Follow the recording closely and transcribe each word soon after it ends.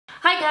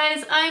Hi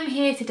guys, I'm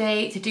here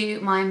today to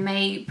do my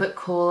May book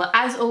haul.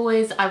 As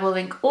always, I will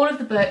link all of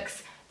the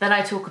books that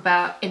I talk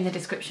about in the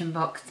description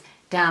box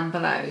down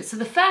below. So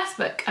the first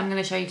book I'm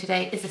going to show you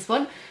today is this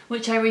one,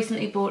 which I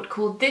recently bought,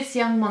 called This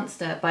Young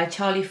Monster by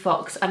Charlie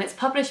Fox, and it's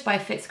published by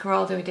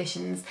Fitzcarraldo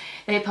Editions.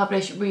 They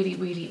publish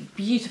really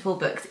beautiful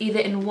books,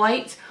 either in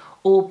white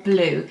or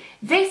blue.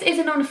 This is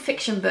a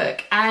non-fiction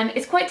book and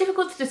it's quite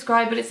difficult to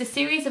describe, but it's a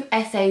series of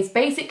essays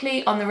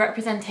basically on the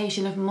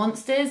representation of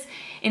monsters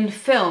in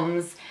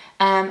films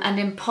and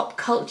in pop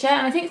culture,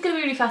 and I think it's going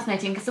to be really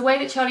fascinating because the way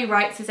that Charlie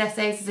writes his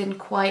essays is in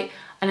quite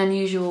an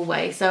unusual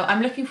way. So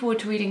I'm looking forward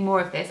to reading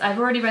more of this. I've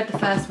already read the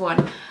first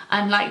one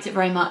and liked it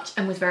very much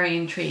and was very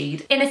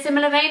intrigued. In a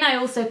similar vein, I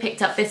also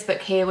picked up this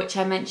book here, which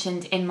I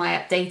mentioned in my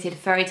updated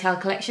fairy tale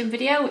collection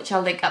video, which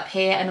I'll link up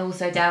here and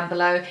also down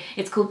below.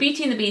 It's called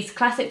Beauty and the Beast: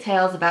 Classic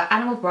Tales About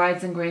Animal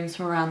Brides and Grooms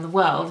from Around the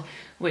World,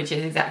 which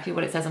is exactly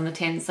what it says on the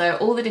tin. So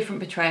all the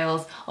different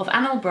portrayals of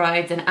animal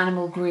brides and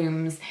animal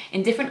grooms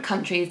in different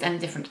countries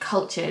and different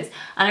cultures.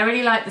 And I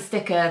really like the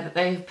sticker that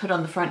they've put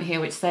on the front here,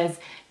 which says,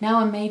 "Now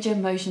a major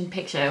motion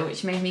picture,"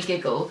 which made me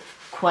giggle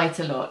quite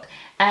a lot.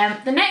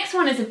 The next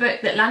one is a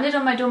book that landed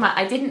on my doormat.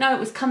 I didn't know it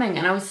was coming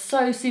and I was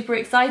so super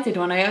excited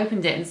when I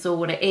opened it and saw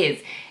what it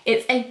is.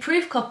 It's a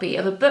proof copy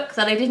of a book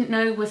that I didn't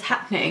know was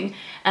happening,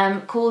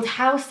 called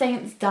How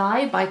Saints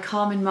Die by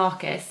Carmen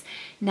Marcus.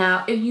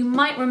 Now, you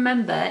might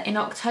remember in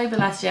October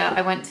last year,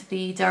 I went to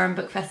the Durham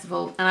Book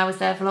Festival and I was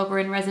their vlogger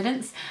in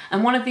residence.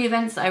 And one of the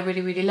events that I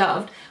really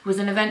loved was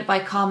an event by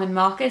Carmen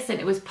Marcus, and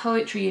it was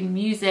poetry and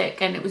music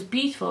and it was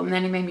beautiful, and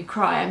then it made me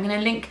cry. I'm going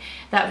to link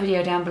that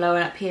video down below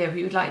and up here if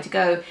you would like to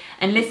go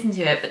and listen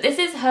to it. But this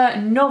is her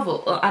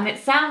novel and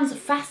it sounds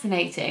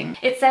fascinating.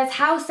 It says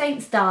How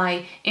Saints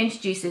Die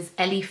introduces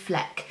Ellie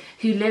Fleck,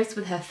 who lives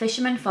with her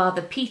fisherman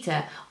father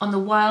Peter on the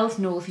wild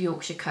North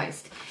Yorkshire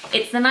coast.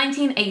 It's the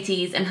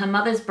 1980s and her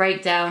mother's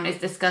breakdown is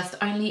discussed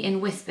only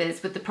in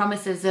whispers, with the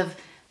promises of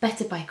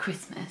better by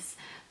Christmas,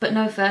 but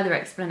no further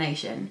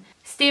explanation.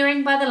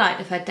 Steering by the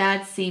light of her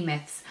dad's sea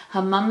myths,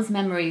 her mum's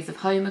memories of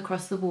home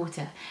across the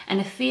water,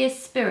 and a fierce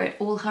spirit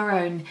all her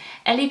own,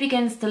 Ellie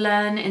begins to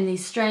learn in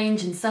these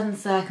strange and sudden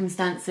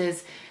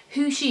circumstances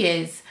who she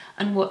is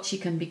and what she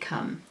can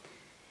become.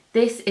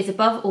 This is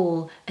above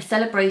all a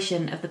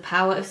celebration of the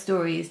power of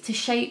stories to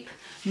shape,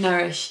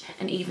 nourish,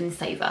 and even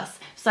save us.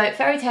 So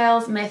fairy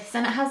tales, myths,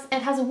 and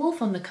it has a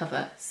wolf on the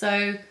cover.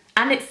 So,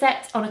 and it's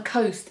set on a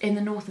coast in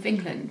the north of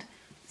England.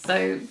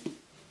 So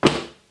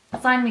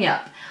sign me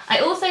up. I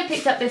also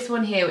picked up this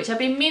one here, which I've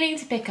been meaning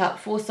to pick up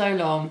for so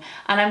long,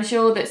 and I'm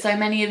sure that so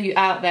many of you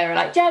out there are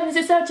like, "Jem, this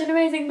is such an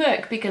amazing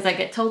book," because I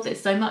get told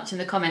this so much in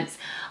the comments.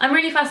 I'm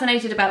really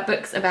fascinated about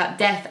books about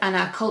death and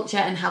our culture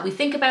and how we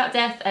think about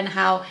death and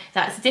how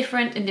that's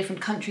different in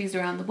different countries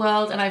around the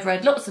world, and I've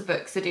read lots of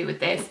books to do with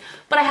this,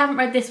 but I haven't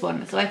read this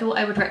one, so I thought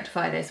I would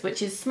rectify this,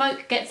 which is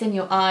Smoke Gets in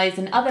Your Eyes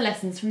and Other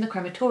Lessons from the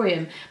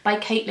Crematorium by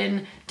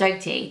Caitlin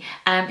Doty.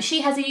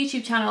 She has a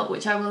YouTube channel,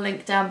 which I will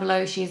link down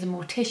below. She is a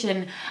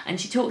mortician and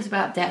she talks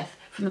about death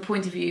from the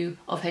point of view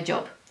of her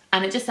job,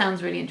 and it just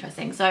sounds really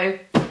interesting, so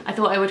I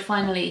thought I would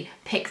finally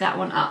pick that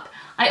one up.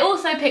 I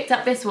also picked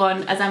up this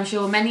one, as I'm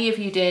sure many of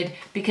you did,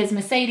 because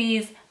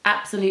Mercedes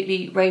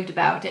absolutely raved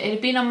about it. It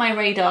had been on my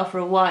radar for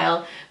a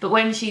while, but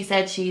when she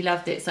said she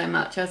loved it so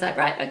much, I was like,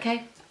 right,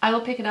 okay, I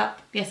will pick it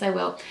up. Yes, I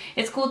will.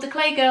 It's called The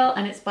Clay Girl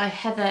and it's by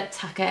Heather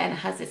Tucker, and it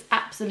has this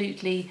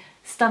absolutely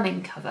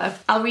stunning cover.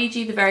 I'll read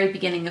you the very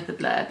beginning of the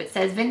blurb. It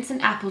says,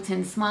 "Vincent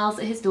Appleton smiles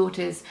at his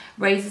daughters,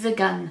 raises a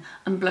gun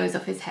and blows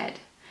off his head.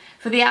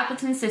 For the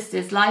Appleton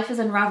sisters, life has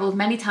unravelled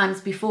many times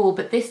before,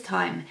 but this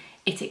time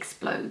it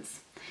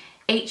explodes.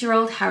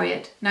 8-year-old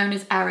Harriet, known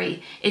as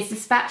Ari, is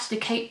dispatched to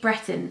Cape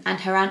Breton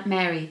and her Aunt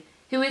Mary,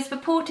 who is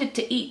purported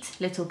to eat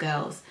little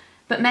girls.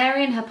 But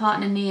Mary and her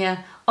partner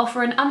Nia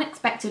offer an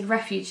unexpected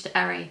refuge to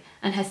Ari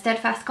and her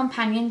steadfast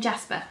companion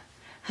Jasper,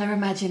 her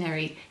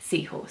imaginary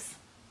seahorse."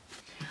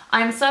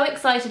 I'm so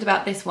excited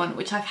about this one,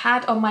 which I've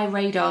had on my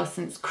radar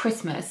since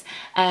Christmas.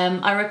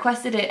 I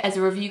requested it as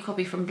a review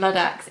copy from Blood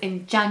Axe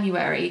in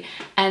January,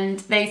 and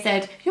they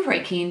said, "You're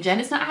very keen, Jen,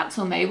 it's not out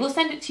till May. We'll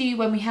send it to you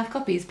when we have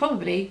copies,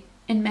 probably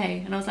in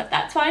May." And I was like,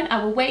 that's fine,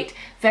 I will wait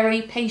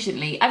very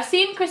patiently. I've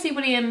seen Chrissy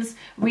Williams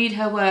read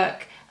her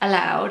work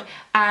aloud,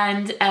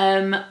 and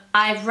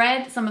I've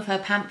read some of her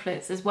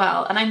pamphlets as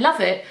well, and I love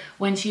it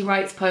when she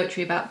writes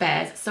poetry about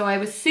bears. So I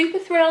was super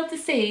thrilled to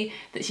see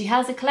that she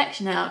has a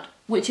collection out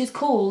which is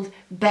called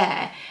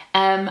Bear,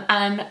 and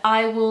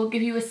I will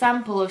give you a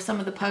sample of some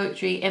of the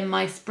poetry in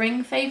my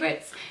spring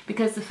favourites,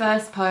 because the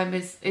first poem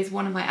is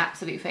one of my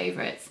absolute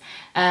favourites.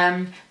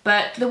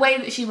 But the way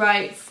that she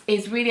writes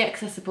is really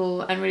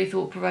accessible and really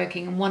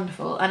thought-provoking and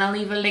wonderful, and I'll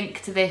leave a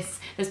link to this.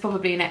 There's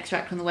probably an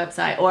extract on the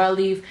website, or I'll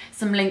leave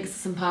some links to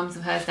some poems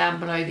of hers down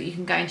below that you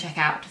can go and check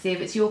out to see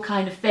if it's your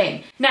kind of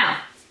thing. Now,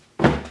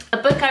 a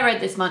book I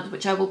read this month,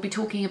 which I will be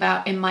talking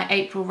about in my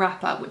April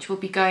wrap-up, which will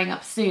be going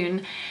up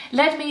soon,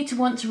 led me to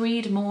want to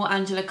read more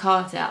Angela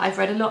Carter. I've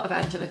read a lot of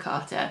Angela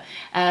Carter.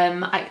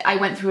 I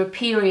went through a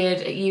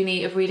period at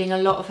uni of reading a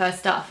lot of her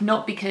stuff,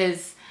 not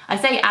because I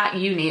say at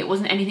uni, it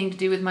wasn't anything to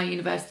do with my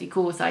university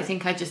course. I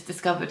think I just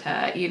discovered her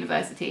at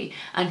university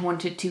and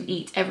wanted to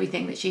eat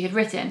everything that she had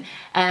written.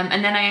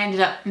 And then I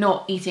ended up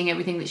not eating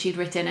everything that she'd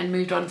written and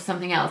moved on to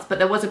something else. But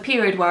there was a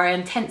period where I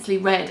intensely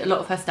read a lot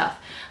of her stuff.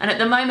 And at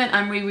the moment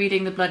I'm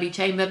rereading The Bloody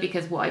Chamber,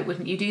 because why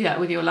wouldn't you do that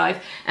with your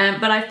life?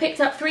 But I've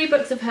picked up 3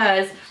 books of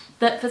hers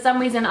that for some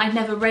reason I'd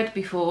never read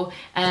before,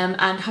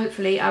 and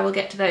hopefully I will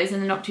get to those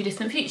in the not too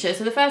distant future.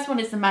 So the first one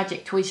is The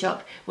Magic Toy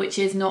Shop, which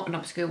is not an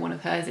obscure one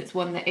of hers. It's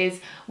one that is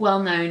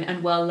well known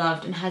and well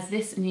loved and has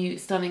this new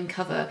stunning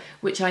cover,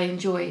 which I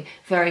enjoy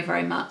very,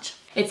 very much.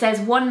 It says,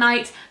 "One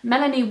night,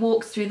 Melanie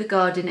walks through the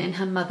garden in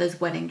her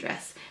mother's wedding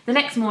dress. The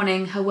next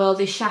morning, her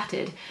world is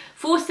shattered.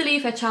 Forced to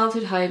leave her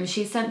childhood home,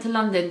 she is sent to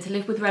London to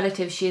live with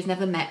relatives she has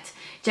never met.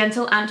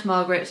 Gentle Aunt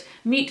Margaret,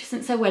 mute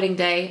since her wedding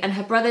day, and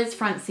her brothers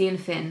Francie and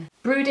Finn.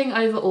 Brooding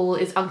over all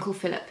is Uncle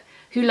Philip,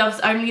 who loves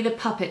only the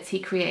puppets he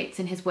creates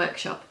in his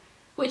workshop,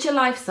 which are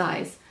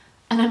life-size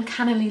and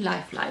uncannily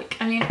lifelike."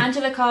 I mean,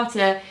 Angela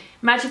Carter,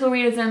 magical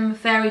realism,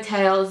 fairy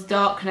tales,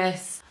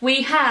 darkness.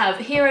 We have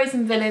Heroes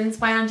and Villains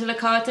by Angela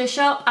Carter.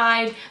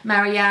 Sharp-eyed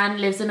Marianne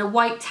lives in a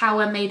white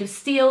tower made of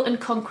steel and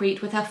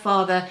concrete with her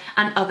father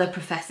and other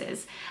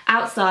professors.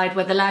 Outside,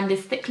 where the land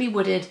is thickly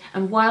wooded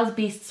and wild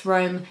beasts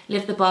roam,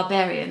 live the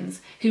barbarians,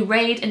 who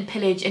raid and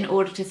pillage in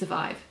order to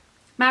survive.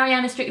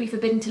 Marianne is strictly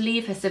forbidden to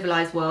leave her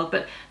civilised world,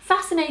 but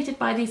fascinated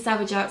by these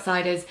savage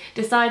outsiders,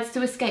 decides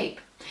to escape.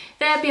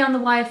 There, beyond the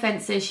wire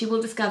fences, she will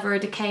discover a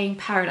decaying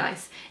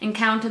paradise,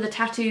 encounter the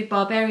tattooed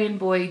barbarian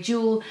boy,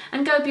 Jewel,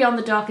 and go beyond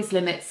the darkest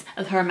limits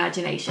of her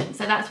imagination.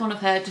 So that's one of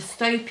her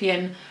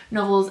dystopian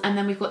novels. And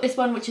then we've got this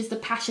one, which is The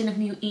Passion of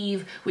New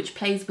Eve, which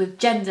plays with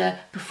gender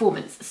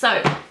performance.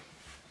 So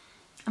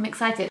I'm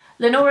excited.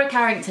 Lenora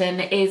Carrington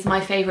is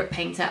my favourite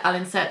painter. I'll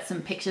insert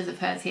some pictures of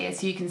hers here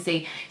so you can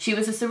see. She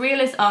was a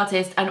surrealist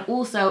artist and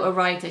also a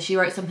writer. She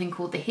wrote something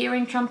called The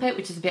Hearing Trumpet,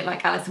 which is a bit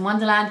like Alice in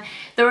Wonderland.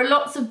 There are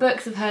lots of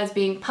books of hers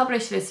being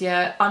published this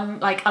year,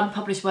 like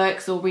unpublished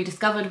works or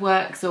rediscovered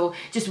works or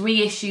just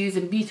reissues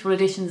and beautiful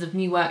editions of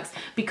new works,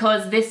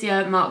 because this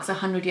year marks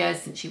 100 years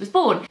since she was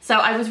born. So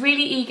I was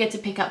really eager to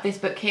pick up this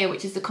book here,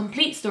 which is The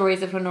Complete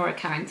Stories of Lenora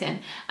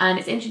Carrington, and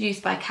it's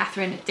introduced by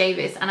Catherine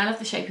Davis, and I love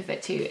the shape of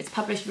it too. It's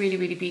published really,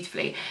 really beautifully.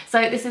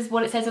 So this is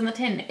what it says on the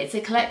tin. It's a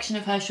collection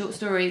of her short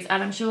stories,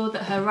 and I'm sure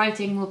that her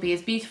writing will be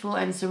as beautiful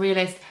and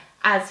surrealist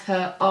as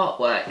her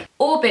artwork.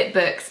 Orbit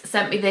Books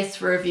sent me this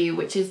for review,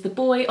 which is The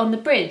Boy on the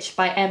Bridge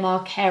by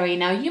M.R. Carey.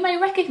 Now, you may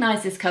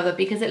recognise this cover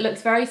because it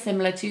looks very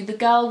similar to The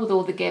Girl with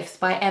All the Gifts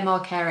by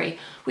M.R. Carey,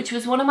 which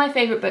was one of my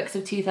favourite books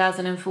of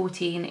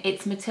 2014.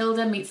 It's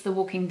Matilda Meets the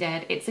Walking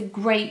Dead. It's a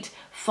great,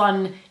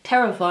 fun,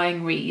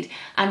 terrifying read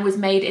and was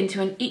made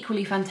into an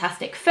equally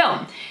fantastic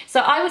film.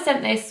 So I was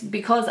sent this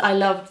because I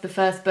loved the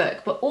first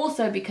book, but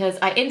also because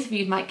I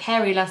interviewed Mike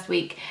Carey last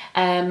week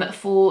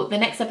for the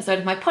next episode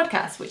of my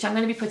podcast, which I'm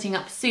going to be putting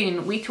up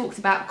soon. We talked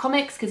about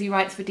comics because he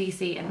writes for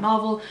DC and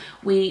Marvel.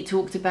 We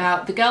talked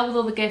about The Girl with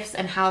All the Gifts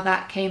and how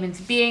that came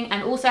into being,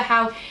 and also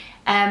how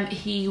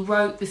he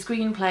wrote the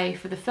screenplay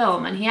for the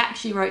film, and he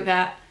actually wrote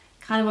that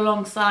kind of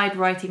alongside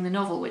writing the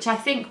novel, which I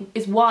think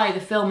is why the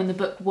film and the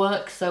book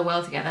work so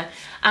well together.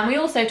 And we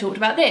also talked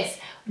about this.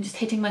 I'm just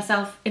hitting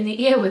myself in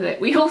the ear with it.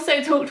 We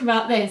also talked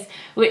about this,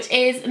 which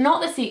is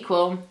not the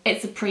sequel,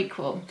 it's a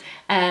prequel.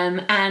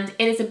 And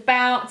it is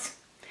about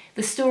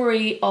the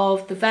story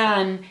of the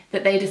van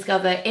that they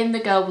discover in The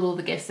Girl with All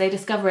the Gifts. They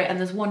discover it and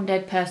there's one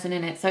dead person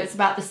in it. So it's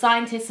about the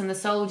scientists and the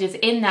soldiers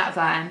in that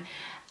van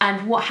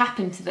and what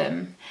happened to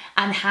them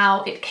and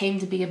how it came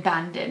to be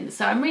abandoned.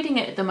 So I'm reading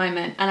it at the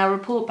moment and I'll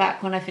report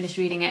back when I finish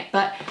reading it,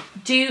 but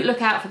do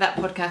look out for that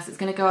podcast. It's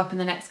going to go up in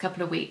the next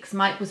couple of weeks.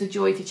 Mike was a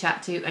joy to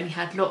chat to and he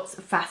had lots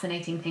of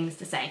fascinating things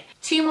to say.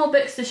 2 more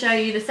books to show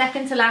you. The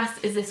second to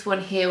last is this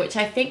one here, which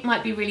I think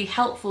might be really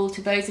helpful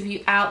to those of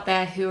you out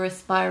there who are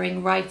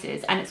aspiring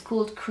writers, and it's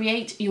called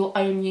Create Your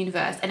Own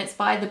Universe, and it's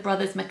by the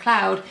brothers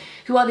McLeod,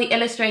 who are the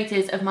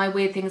illustrators of my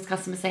Weird Things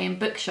Customers Say in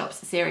Bookshops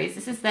series.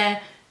 This is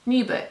their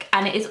new book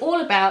and it is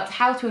all about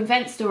how to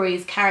invent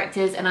stories,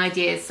 characters and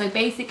ideas. So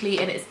basically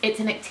it's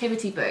an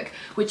activity book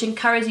which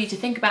encourages you to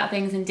think about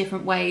things in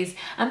different ways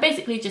and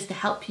basically just to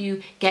help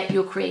you get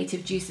your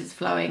creative juices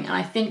flowing, and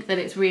I think that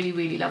it's really,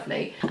 really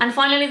lovely. And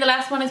finally, the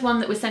last one is one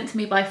that was sent to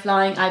me by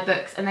Flying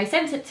Books, and they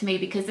sent it to me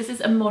because this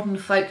is a modern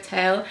folk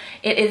tale.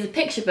 It is a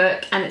picture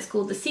book and it's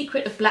called The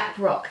Secret of Black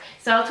Rock.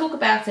 So I'll talk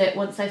about it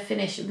once I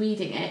finish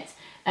reading it.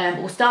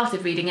 Or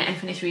started reading it and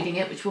finished reading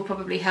it, which will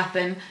probably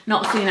happen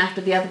not soon after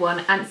the other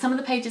one. And some of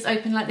the pages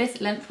open like this,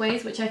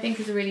 lengthways, which I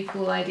think is a really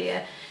cool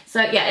idea.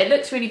 So yeah, it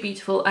looks really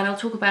beautiful and I'll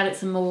talk about it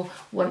some more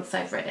once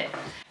I've read it.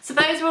 So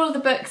those are all of the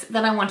books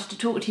that I wanted to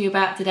talk to you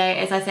about today.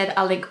 As I said,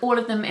 I'll link all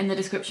of them in the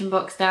description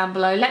box down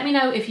below. Let me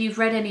know if you've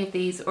read any of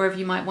these or if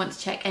you might want to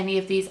check any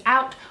of these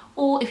out,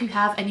 or if you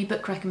have any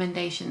book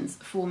recommendations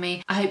for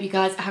me. I hope you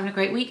guys are having a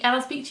great week and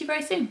I'll speak to you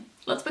very soon.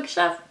 Lots of bookish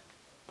love.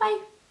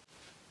 Bye.